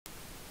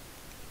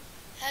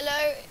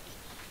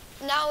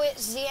now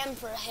it's the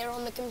Emperor here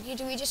on the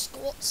computer. We just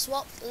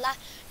swapped.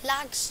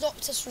 Lag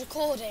stopped us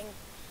recording,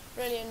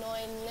 really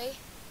annoyingly.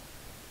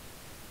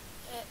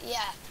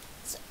 Yeah.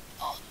 So,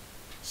 oh,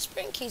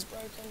 Sprinky's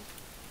broken.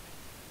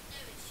 No,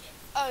 it's shit.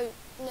 Oh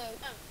no.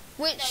 Oh.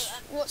 Which?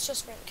 No, What's your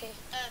sprint key?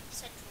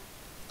 Central.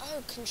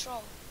 Oh,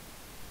 control.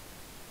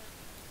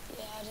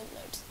 Yeah, I didn't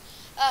notice.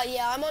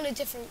 Yeah, I'm on a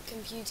different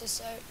computer,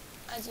 so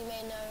as you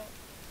may know,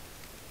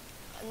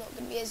 I'm not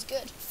going to be as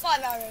good.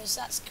 5 arrows,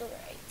 that's great.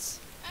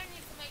 And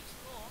you can make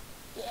some more.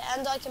 Yeah,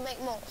 and I can make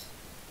more.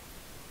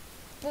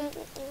 Boom,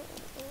 boom, boom,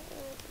 boom,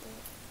 boom.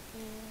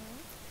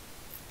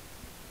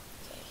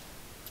 Okay.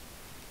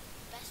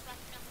 Best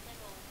weapon of them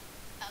all.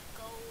 A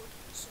gold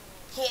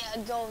sword.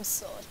 Yeah, a gold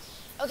sword.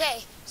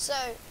 Okay, so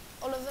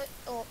Oliver.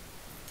 Oh.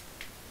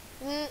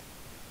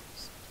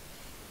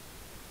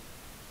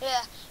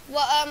 Yeah.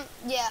 Well,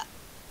 yeah.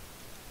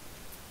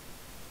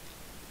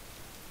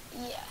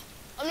 Yeah.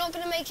 I'm not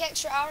going to make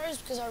extra arrows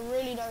because I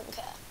really don't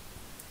care.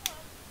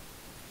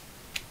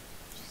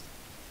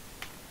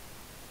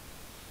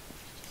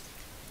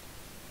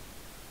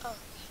 Oh.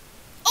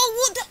 Oh,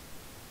 what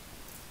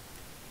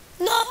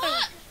the? No!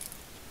 What?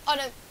 I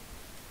don't.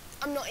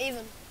 I'm not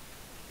even.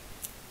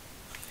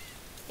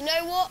 You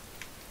know what?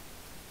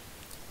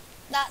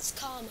 That's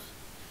karma.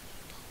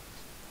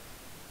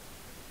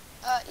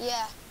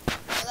 Yeah.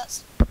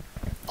 That's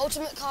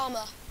ultimate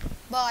karma.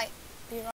 Bye.